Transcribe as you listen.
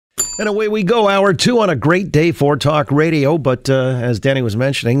And away we go, hour two on a great day for talk radio. But as Danny was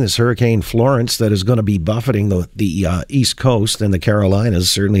mentioning, this Hurricane Florence that is going to be buffeting the East Coast and the Carolinas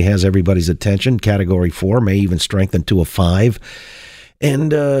certainly has everybody's attention. Category 4 may even strengthen to a 5.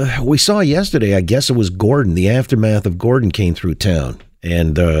 And we saw yesterday, I guess it was Gordon, the aftermath of Gordon came through town.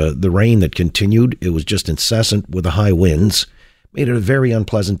 And the rain that continued, it was just incessant with the high winds. Made it a very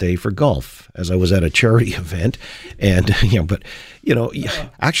unpleasant day for golf, as I was at a charity event. And,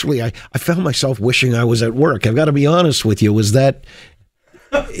 actually, I found myself wishing I was at work. I've got to be honest with you,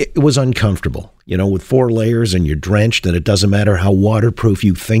 it was uncomfortable, with 4 layers and you're drenched, and it doesn't matter how waterproof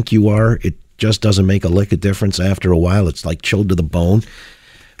you think you are. It just doesn't make a lick of difference after a while. It's like chilled to the bone,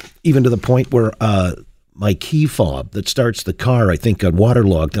 even to the point where my key fob that starts the car, I think, got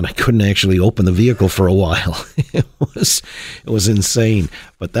waterlogged, and I couldn't actually open the vehicle for a while. It was insane.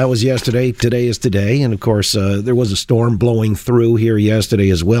 But that was yesterday. Today is today. And, of course, there was a storm blowing through here yesterday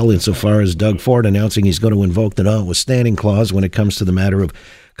as well, insofar as Doug Ford announcing he's going to invoke the notwithstanding clause when it comes to the matter of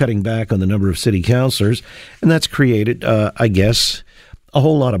cutting back on the number of city councilors. And that's created, I guess, a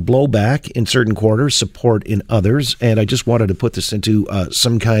whole lot of blowback in certain quarters, support in others, and I just wanted to put this into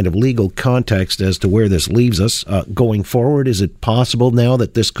some kind of legal context as to where this leaves us going forward. Is it possible now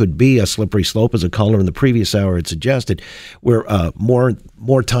that this could be a slippery slope, as a caller in the previous hour had suggested, where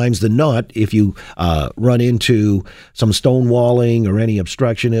more times than not, if you run into some stonewalling or any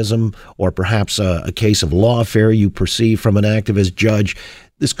obstructionism, or perhaps a case of lawfare you perceive from an activist judge,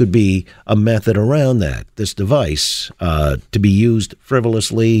 this could be a method around that. This device to be used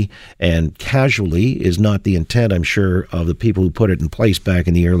frivolously and casually is not the intent, I'm sure, of the people who put it in place back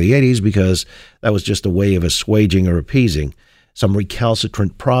in the early 80s, because that was just a way of assuaging or appeasing some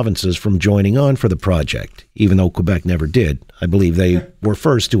recalcitrant provinces from joining on for the project, even though Quebec never did. I believe they were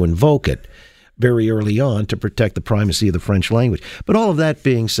first to invoke it very early on to protect the primacy of the French language. But all of that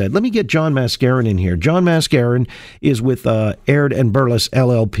being said, let me get John Mascarin in here. John Mascarin is with Aird Berlis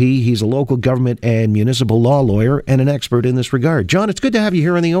LLP. He's a local government and municipal law lawyer and an expert in this regard. John, it's good to have you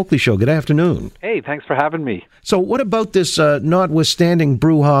here on the Oakley Show. Good afternoon. Hey, thanks for having me. So what about this notwithstanding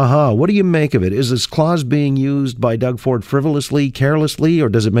brouhaha? What do you make of it? Is this clause being used by Doug Ford frivolously, carelessly, or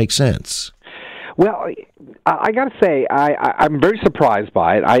does it make sense? Well, I got to say, I'm very surprised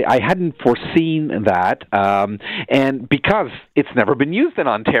by it. I hadn't foreseen that, and because it's never been used in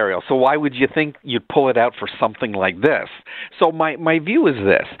Ontario, so why would you think you'd pull it out for something like this? So my view is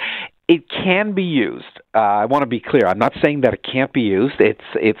this. It can be used. I want to be clear. I'm not saying that it can't be used.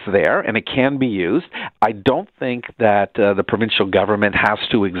 It's there, and it can be used. I don't think that the provincial government has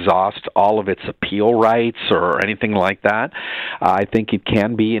to exhaust all of its appeal rights or anything like that. I think it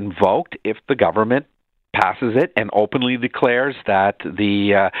can be invoked if the government passes it and openly declares that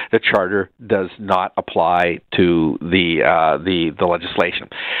the charter does not apply to the legislation.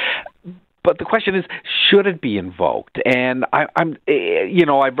 But the question is, should it be invoked? And I've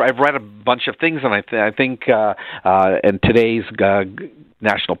read a bunch of things, and I think in today's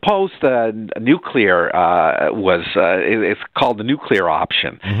National Post, nuclear it's called the nuclear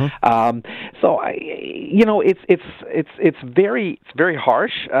option. Mm-hmm. It's very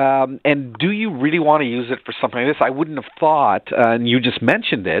harsh. And do you really want to use it for something like this? I wouldn't have thought, and you just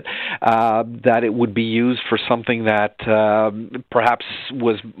mentioned it, that it would be used for something that perhaps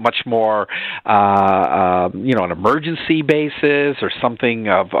was much more, an emergency basis or something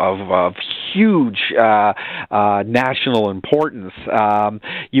of huge national importance.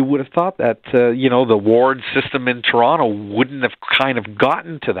 You would have thought that, the ward system in Toronto wouldn't have kind of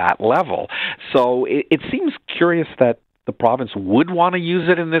gotten to that level. So it seems curious that the province would want to use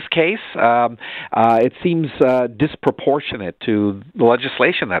it in this case. It seems disproportionate to the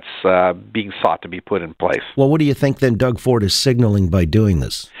legislation that's being sought to be put in place. Well, what do you think then Doug Ford is signaling by doing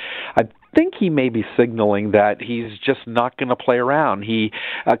this? I think he may be signaling that he's just not going to play around. He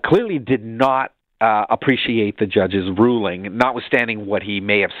clearly did not appreciate the judge's ruling, notwithstanding what he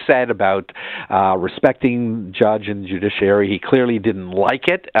may have said about respecting judge and judiciary. He clearly didn't like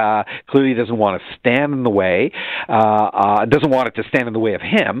it, clearly doesn't want to stand in the way, doesn't want it to stand in the way of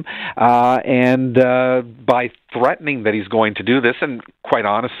him, and by threatening that he's going to do this, and quite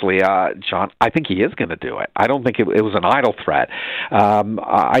honestly, John, I think he is going to do it. I don't think it was an idle threat.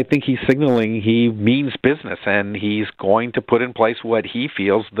 I think he's signaling he means business, and he's going to put in place what he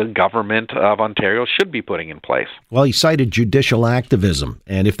feels the government of Ontario should be putting in place. Well, he cited judicial activism,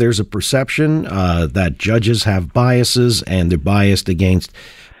 and if there's a perception that judges have biases and they're biased against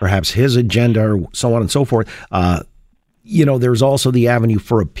perhaps his agenda or so on and so forth, there's also the avenue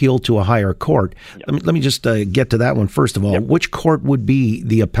for appeal to a higher court. Let me just get to that one first of all. Which court would be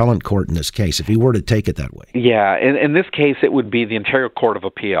the appellant court in this case, if he were to take it that way? Yeah, in this case, it would be the Ontario Court of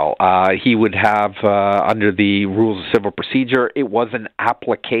Appeal. He would have, under the rules of civil procedure, it was an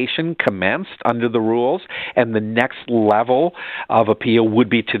application commenced under the rules, and the next level of appeal would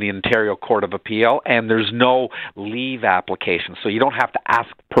be to the Ontario Court of Appeal, and there's no leave application, so you don't have to ask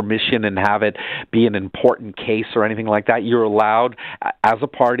permission and have it be an important case or anything like that. You're allowed, as a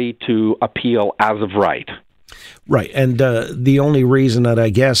party, to appeal as of right. Right, and the only reason that I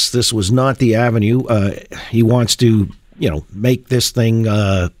guess this was not the avenue, he wants to, make this thing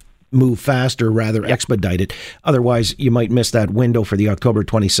move faster, rather expedite it. Otherwise, you might miss that window for the October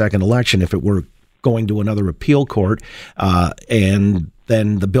 22nd election if it were going to another appeal court, and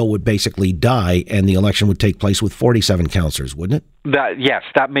then the bill would basically die and the election would take place with 47 councillors, wouldn't it? Yes,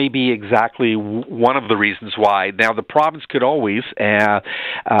 that may be exactly one of the reasons why. Now, the province could always file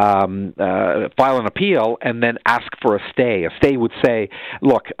an appeal and then ask for a stay. A stay would say,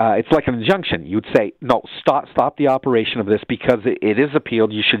 look, it's like an injunction. You would say, no, stop the operation of this because it is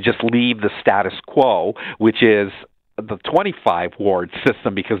appealed. You should just leave the status quo, which is the 25 ward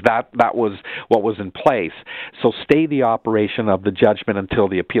system, because that was what was in place. So stay the operation of the judgment until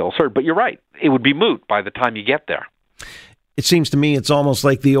the appeal is heard. But you're right, it would be moot by the time you get there. It seems to me it's almost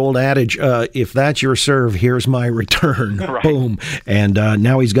like the old adage, if that's your serve, here's my return. Right. Boom. And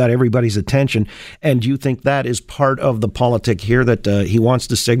now he's got everybody's attention. And do you think that is part of the politic here, that he wants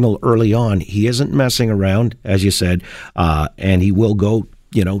to signal early on he isn't messing around, as you said, and he will go,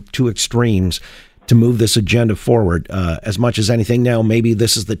 to extremes to move this agenda forward as much as anything? Now, maybe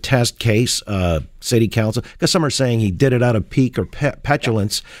this is the test case, city council, because some are saying he did it out of pique or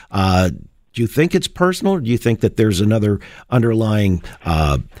petulance. Do you think it's personal, or do you think that there's another underlying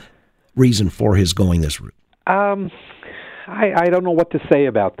reason for his going this route? I don't know what to say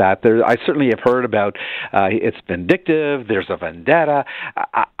about that. I certainly have heard about it's vindictive, there's a vendetta.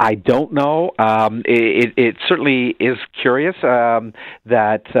 I don't know. It certainly is curious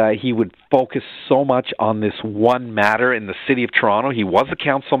that he would focus so much on this one matter in the City of Toronto. He was a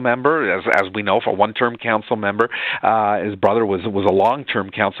council member, as we know, for a one-term council member. His brother was a long-term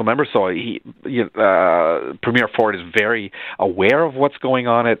council member, so Premier Ford is very aware of what's going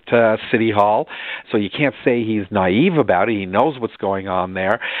on at City Hall. So you can't say he's naive about it. He knows what's going on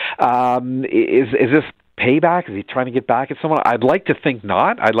there. Is this payback? Is he trying to get back at someone? I'd like to think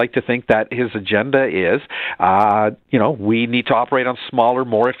not. I'd like to think that his agenda is, we need to operate on smaller,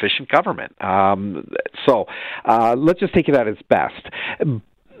 more efficient government. So let's just take it at its best.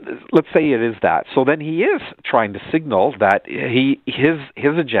 Let's say it is that. So then he is trying to signal that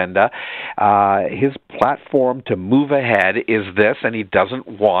his agenda, his platform to move ahead is this, and he doesn't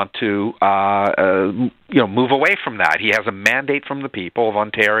want to move away from that. He has a mandate from the people of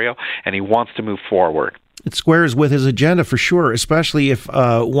Ontario, and he wants to move forward. It squares with his agenda for sure, especially if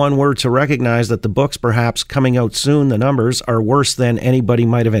one were to recognize that the books perhaps coming out soon, the numbers are worse than anybody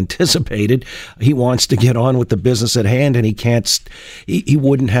might have anticipated. He wants to get on with the business at hand, and he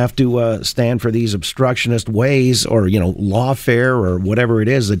wouldn't have to stand for these obstructionist ways or, lawfare or whatever it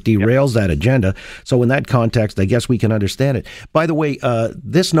is that derails that agenda. So in that context, I guess we can understand it. By the way,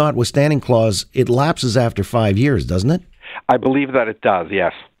 this notwithstanding clause, it lapses after 5 years, doesn't it? I believe that it does,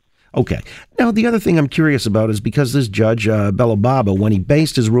 yes. Okay. Now, the other thing I'm curious about is because this judge, Belobaba, when he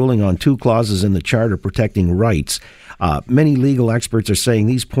based his ruling on two clauses in the Charter protecting rights, many legal experts are saying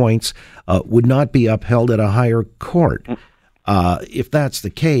these points would not be upheld at a higher court. If that's the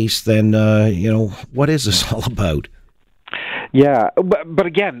case, then, what is this all about? Yeah, but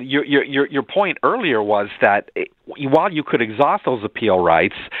again, your point earlier was that while you could exhaust those appeal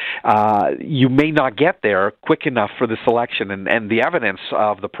rights, you may not get there quick enough for this election. And the evidence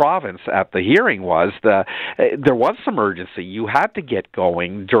of the province at the hearing was that there was some urgency. You had to get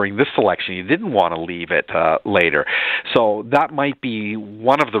going during this election. You didn't want to leave it later. So that might be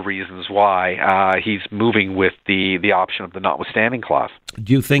one of the reasons why he's moving with the option of the notwithstanding clause.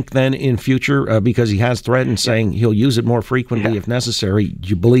 Do you think then in future, because he has threatened saying he'll use it more frequently if necessary, do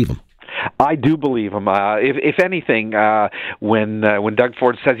you believe him? I do believe him. If anything, when Doug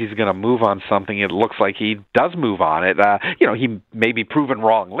Ford says he's going to move on something, it looks like he does move on it. He may be proven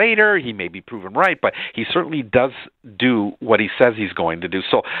wrong later, he may be proven right, but he certainly does do what he says he's going to do.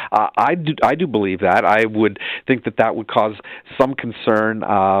 So I do believe that. I would think that would cause some concern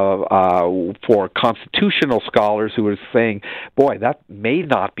for constitutional scholars who are saying, boy, that may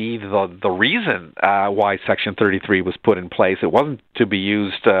not be the reason why Section 33 was put in place. It wasn't to be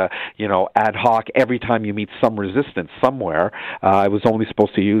used, ad hoc every time you meet some resistance somewhere. It was only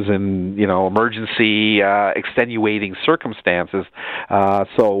supposed to use in, emergency, extenuating circumstances.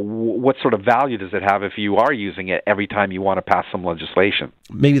 So what sort of value does it have if you are using it every time you want to pass some legislation?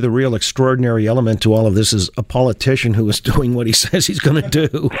 Maybe the real extraordinary element to all of this is a politician who is doing what he says he's going to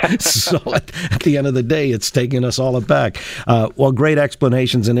do. So at the end of the day, it's taking us all aback. Well, great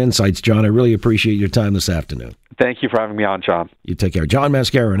explanations and insights, John. I really appreciate your time this afternoon. Thank you for having me on, John. You take care. John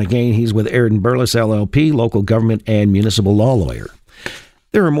Mascarin, again, he's with Aird Berlis LLP, local government and municipal law lawyer.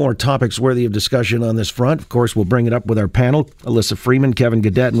 There are more topics worthy of discussion on this front. Of course, we'll bring it up with our panel, Alyssa Freeman, Kevin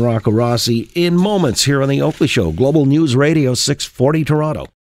Gadet, and Rocco Rossi, in moments here on The Oakley Show, Global News Radio 640 Toronto.